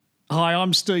Hi,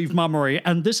 I'm Steve Mummery,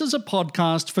 and this is a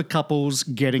podcast for couples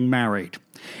getting married.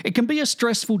 It can be a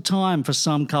stressful time for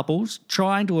some couples,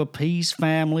 trying to appease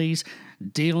families,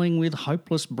 dealing with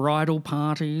hopeless bridal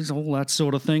parties, all that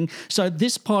sort of thing. So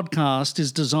this podcast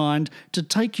is designed to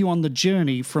take you on the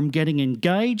journey from getting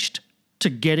engaged to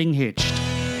getting hitched.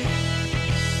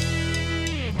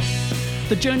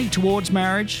 The journey towards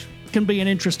marriage can be an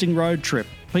interesting road trip.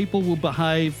 People will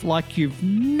behave like you've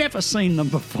never seen them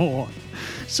before.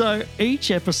 So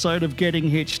each episode of Getting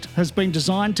Hitched has been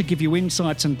designed to give you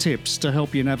insights and tips to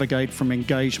help you navigate from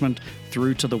engagement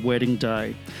through to the wedding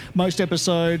day. Most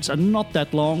episodes are not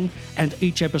that long, and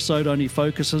each episode only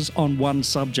focuses on one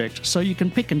subject, so you can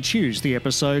pick and choose the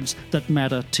episodes that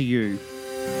matter to you.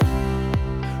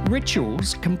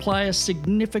 Rituals can play a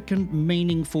significant,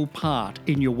 meaningful part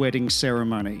in your wedding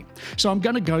ceremony. So I'm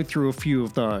going to go through a few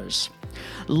of those.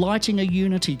 Lighting a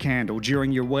unity candle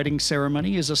during your wedding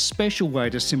ceremony is a special way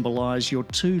to symbolise your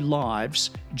two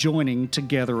lives joining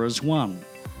together as one.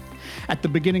 At the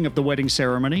beginning of the wedding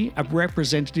ceremony, a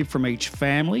representative from each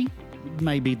family,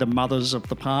 maybe the mothers of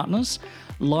the partners,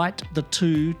 light the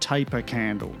two taper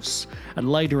candles. And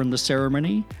later in the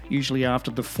ceremony, usually after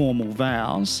the formal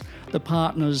vows, the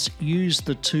partners use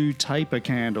the two taper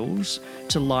candles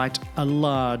to light a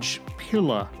large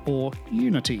pillar or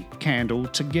unity candle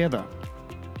together.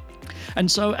 And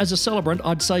so as a celebrant,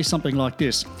 I'd say something like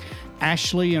this.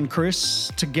 Ashley and Chris,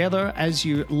 together as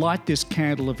you light this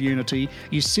candle of unity,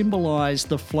 you symbolise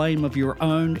the flame of your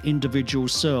own individual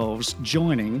selves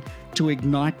joining to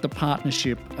ignite the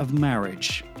partnership of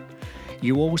marriage.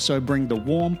 You also bring the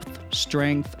warmth,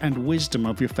 strength and wisdom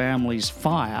of your family's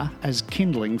fire as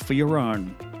kindling for your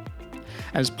own.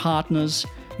 As partners,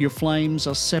 your flames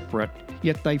are separate,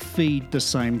 yet they feed the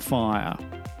same fire.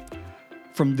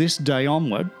 From this day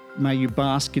onward, may you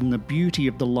bask in the beauty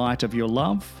of the light of your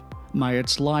love. May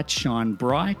its light shine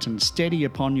bright and steady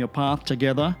upon your path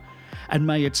together, and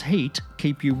may its heat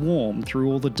keep you warm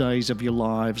through all the days of your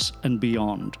lives and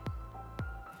beyond.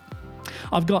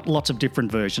 I've got lots of different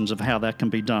versions of how that can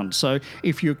be done, so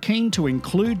if you're keen to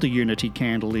include the unity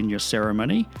candle in your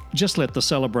ceremony, just let the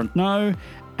celebrant know,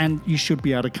 and you should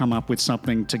be able to come up with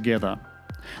something together.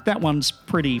 That one's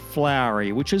pretty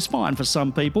flowery, which is fine for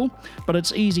some people, but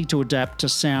it's easy to adapt to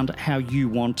sound how you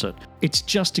want it. It's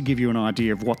just to give you an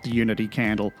idea of what the unity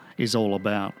candle is all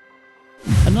about.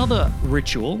 Another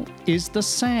ritual is the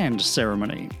sand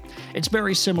ceremony. It's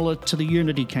very similar to the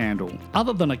unity candle.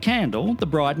 Other than a candle, the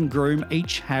bride and groom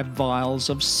each have vials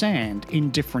of sand in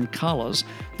different colours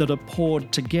that are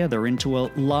poured together into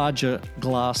a larger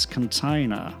glass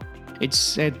container. It's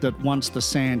said that once the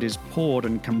sand is poured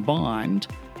and combined,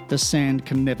 the sand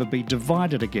can never be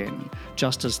divided again,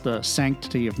 just as the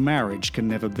sanctity of marriage can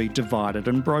never be divided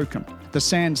and broken. The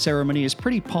sand ceremony is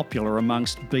pretty popular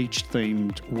amongst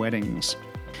beach-themed weddings.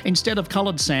 Instead of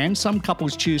coloured sand, some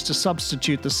couples choose to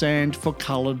substitute the sand for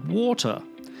coloured water.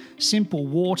 Simple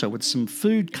water with some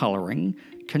food colouring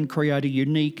can create a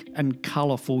unique and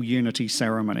colourful unity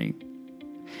ceremony.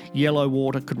 Yellow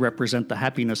water could represent the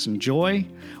happiness and joy,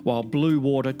 while blue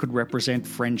water could represent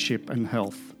friendship and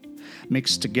health.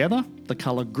 Mixed together, the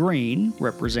colour green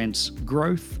represents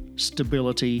growth,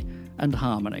 stability and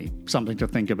harmony. Something to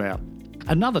think about.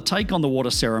 Another take on the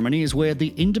water ceremony is where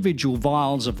the individual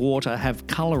vials of water have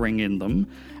colouring in them,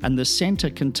 and the centre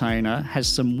container has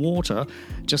some water,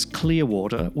 just clear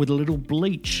water, with a little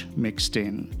bleach mixed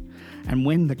in. And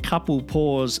when the couple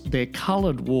pours their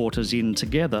coloured waters in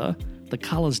together, the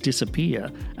colours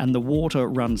disappear and the water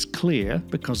runs clear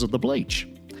because of the bleach.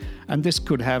 And this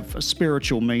could have a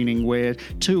spiritual meaning where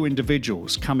two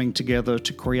individuals coming together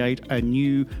to create a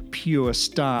new, pure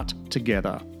start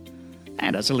together.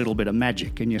 And as a little bit of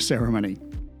magic in your ceremony.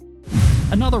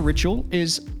 Another ritual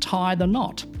is tie the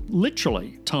knot,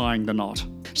 literally tying the knot.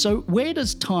 So where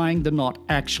does tying the knot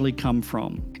actually come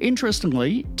from?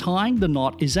 Interestingly, tying the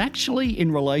knot is actually in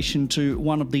relation to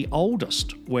one of the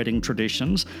oldest wedding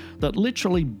traditions that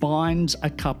literally binds a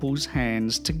couple's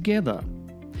hands together.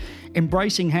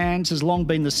 Embracing hands has long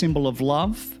been the symbol of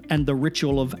love, and the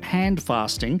ritual of hand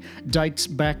fasting dates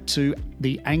back to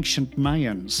the ancient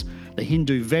Mayans, the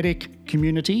Hindu Vedic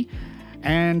community,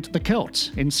 and the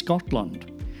Celts in Scotland.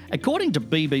 According to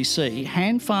BBC,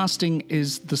 hand fasting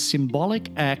is the symbolic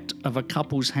act of a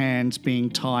couple's hands being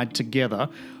tied together,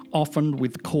 often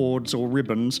with cords or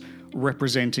ribbons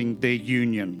representing their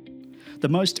union. The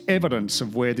most evidence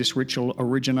of where this ritual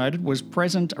originated was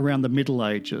present around the Middle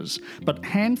Ages, but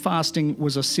hand fasting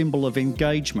was a symbol of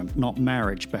engagement, not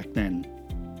marriage back then.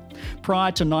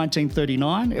 Prior to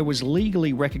 1939, it was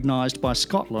legally recognised by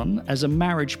Scotland as a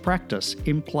marriage practice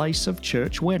in place of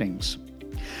church weddings.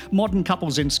 Modern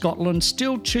couples in Scotland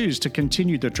still choose to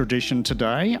continue the tradition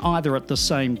today, either at the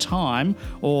same time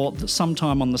or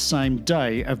sometime on the same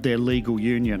day of their legal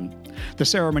union. The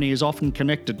ceremony is often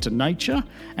connected to nature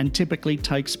and typically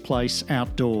takes place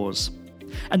outdoors.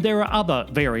 And there are other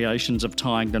variations of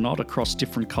tying the knot across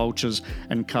different cultures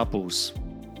and couples.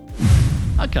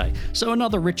 Okay, so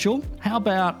another ritual. How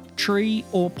about tree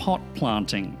or pot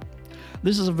planting?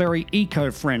 This is a very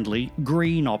eco-friendly,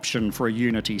 green option for a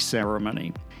unity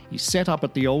ceremony. You set up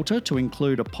at the altar to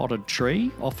include a potted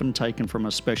tree, often taken from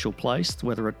a special place,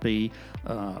 whether it be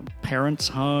a parent's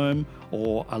home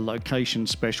or a location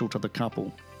special to the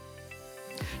couple.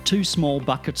 2 small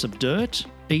buckets of dirt,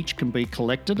 each can be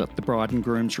collected at the bride and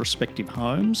groom's respective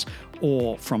homes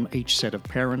or from each set of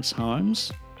parents'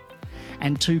 homes.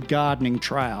 And 2 gardening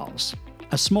trowels.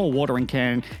 A small watering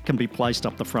can be placed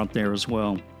up the front there as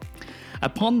well.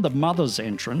 Upon the mother's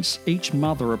entrance, each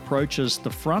mother approaches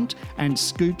the front and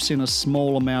scoops in a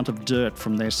small amount of dirt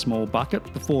from their small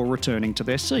bucket before returning to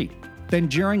their seat. Then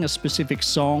during a specific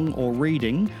song or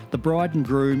reading, the bride and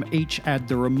groom each add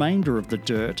the remainder of the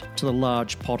dirt to the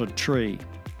large potted tree.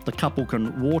 The couple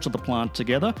can water the plant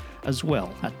together as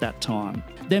well at that time.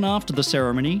 Then after the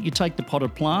ceremony, you take the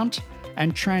potted plant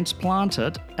and transplant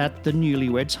it at the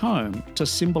newlyweds' home to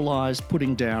symbolise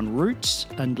putting down roots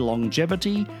and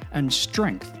longevity and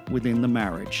strength within the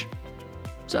marriage.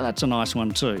 So that's a nice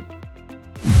one too.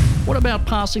 What about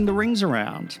passing the rings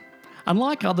around?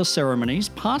 Unlike other ceremonies,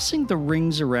 passing the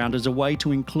rings around is a way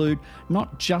to include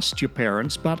not just your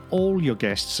parents but all your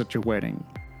guests at your wedding.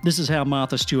 This is how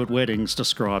Martha Stewart Weddings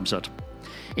describes it.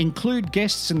 Include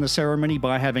guests in the ceremony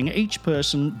by having each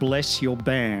person bless your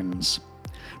bands.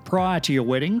 Prior to your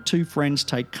wedding, 2 friends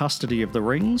take custody of the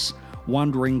rings.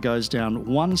 One ring goes down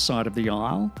one side of the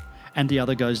aisle and the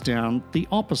other goes down the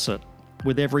opposite,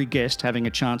 with every guest having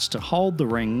a chance to hold the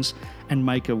rings and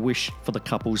make a wish for the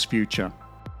couple's future.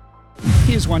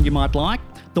 Here's one you might like: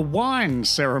 the wine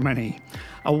ceremony.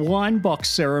 A wine box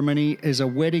ceremony is a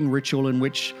wedding ritual in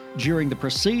which, during the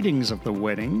proceedings of the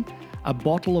wedding, a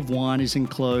bottle of wine is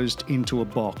enclosed into a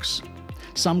box.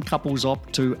 Some couples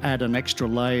opt to add an extra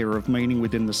layer of meaning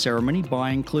within the ceremony by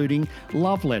including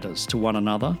love letters to one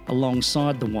another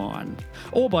alongside the wine,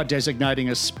 or by designating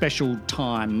a special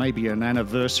time, maybe an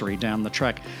anniversary down the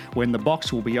track, when the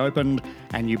box will be opened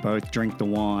and you both drink the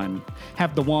wine.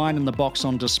 Have the wine and the box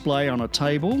on display on a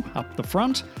table up the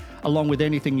front, along with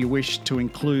anything you wish to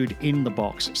include in the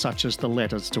box, such as the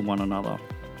letters to one another.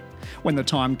 When the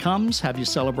time comes, have your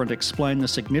celebrant explain the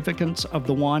significance of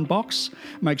the wine box.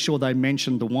 Make sure they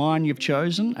mention the wine you've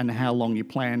chosen and how long you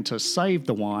plan to save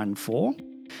the wine for.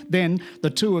 Then the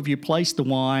 2 of you place the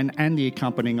wine and the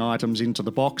accompanying items into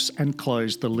the box and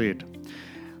close the lid.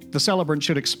 The celebrant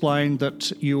should explain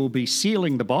that you will be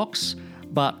sealing the box,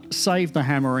 but save the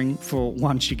hammering for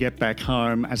once you get back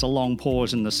home, as a long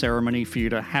pause in the ceremony for you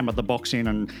to hammer the box in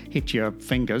and hit your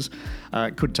fingers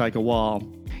could take a while.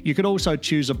 You could also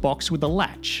choose a box with a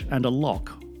latch and a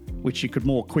lock, which you could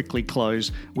more quickly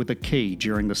close with a key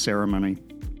during the ceremony.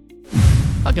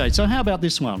 Okay, so how about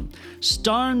this one?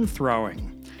 Stone throwing.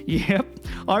 Yep,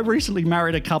 I recently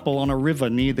married a couple on a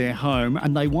river near their home,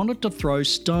 and they wanted to throw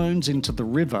stones into the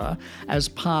river as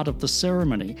part of the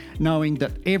ceremony, knowing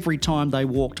that every time they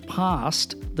walked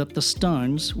past that the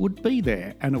stones would be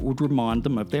there and it would remind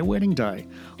them of their wedding day.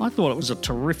 I thought it was a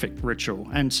terrific ritual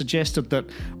and suggested that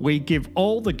we give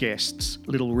all the guests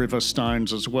little river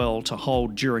stones as well to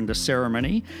hold during the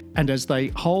ceremony, and as they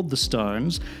hold the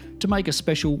stones, to make a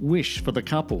special wish for the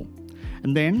couple.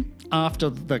 And then,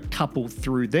 after the couple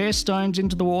threw their stones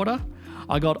into the water,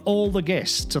 I got all the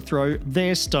guests to throw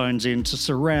their stones in to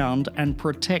surround and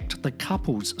protect the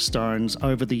couple's stones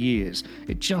over the years.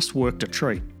 It just worked a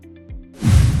treat.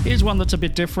 Here's one that's a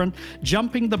bit different: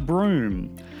 jumping the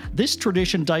broom. This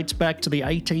tradition dates back to the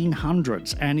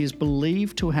 1800s and is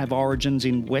believed to have origins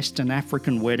in Western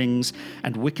African weddings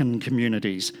and Wiccan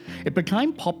communities. It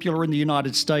became popular in the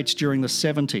United States during the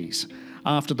 70s,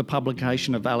 after the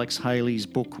publication of Alex Haley's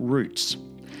book Roots.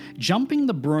 Jumping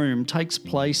the broom takes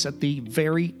place at the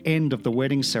very end of the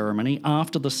wedding ceremony,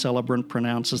 after the celebrant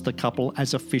pronounces the couple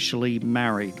as officially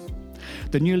married.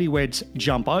 The newlyweds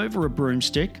jump over a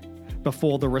broomstick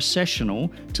before the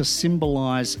recessional to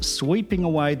symbolise sweeping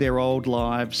away their old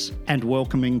lives and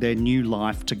welcoming their new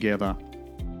life together.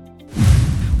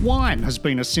 Wine has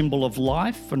been a symbol of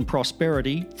life and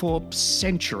prosperity for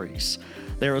centuries.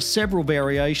 There are several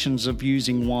variations of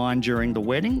using wine during the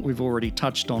wedding. We've already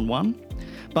touched on one.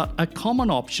 But a common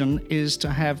option is to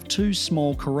have 2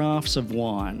 small carafes of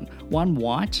wine, one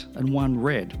white and one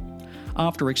red.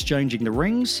 After exchanging the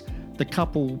rings, the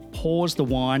couple pours the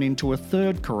wine into a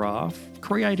third carafe,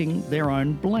 creating their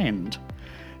own blend.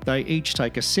 They each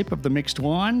take a sip of the mixed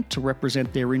wine to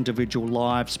represent their individual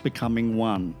lives becoming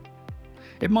one.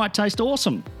 It might taste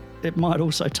awesome. It might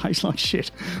also taste like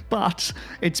shit, but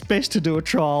it's best to do a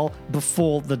trial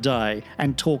before the day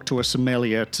and talk to a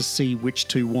sommelier to see which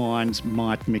two wines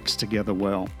might mix together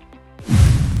well.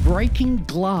 Breaking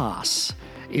glass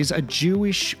is a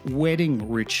Jewish wedding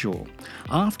ritual.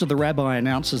 After the rabbi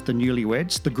announces the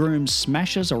newlyweds, the groom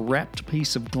smashes a wrapped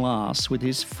piece of glass with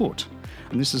his foot.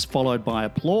 And this is followed by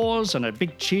applause and a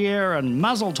big cheer and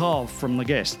mazel tov from the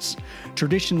guests.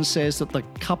 Tradition says that the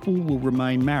couple will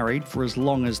remain married for as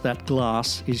long as that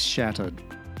glass is shattered.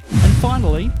 And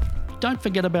finally, don't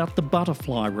forget about the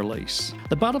butterfly release.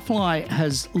 The butterfly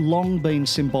has long been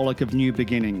symbolic of new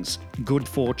beginnings, good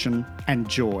fortune and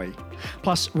joy.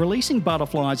 Plus, releasing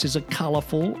butterflies is a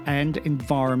colourful and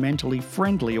environmentally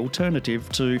friendly alternative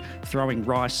to throwing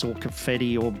rice or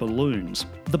confetti or balloons.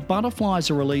 The butterflies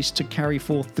are released to carry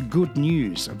forth the good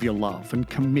news of your love and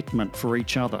commitment for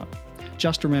each other.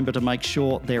 Just remember to make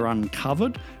sure they're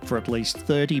uncovered for at least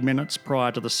 30 minutes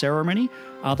prior to the ceremony,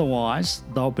 otherwise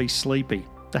they'll be sleepy.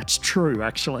 That's true,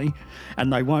 actually,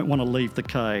 and they won't want to leave the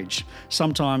cage.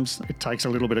 Sometimes it takes a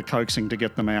little bit of coaxing to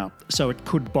get them out, so it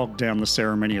could bog down the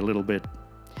ceremony a little bit.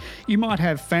 You might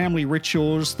have family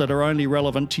rituals that are only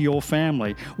relevant to your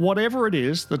family. Whatever it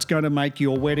is that's going to make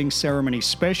your wedding ceremony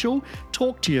special,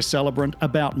 talk to your celebrant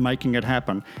about making it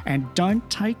happen, and don't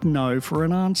take no for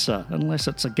an answer, unless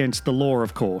it's against the law,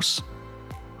 of course.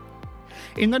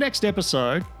 In the next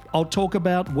episode, I'll talk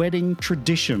about wedding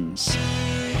traditions.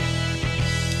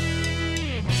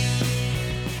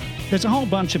 There's a whole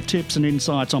bunch of tips and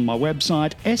insights on my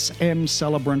website,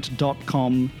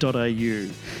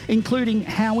 smcelebrant.com.au, including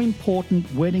how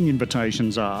important wedding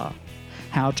invitations are,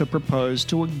 how to propose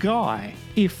to a guy,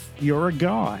 if you're a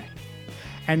guy,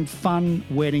 and fun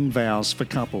wedding vows for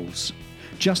couples.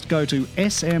 Just go to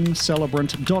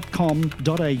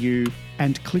smcelebrant.com.au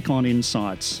and click on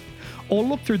Insights. Or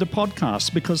look through the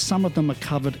podcasts because some of them are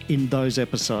covered in those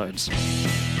episodes.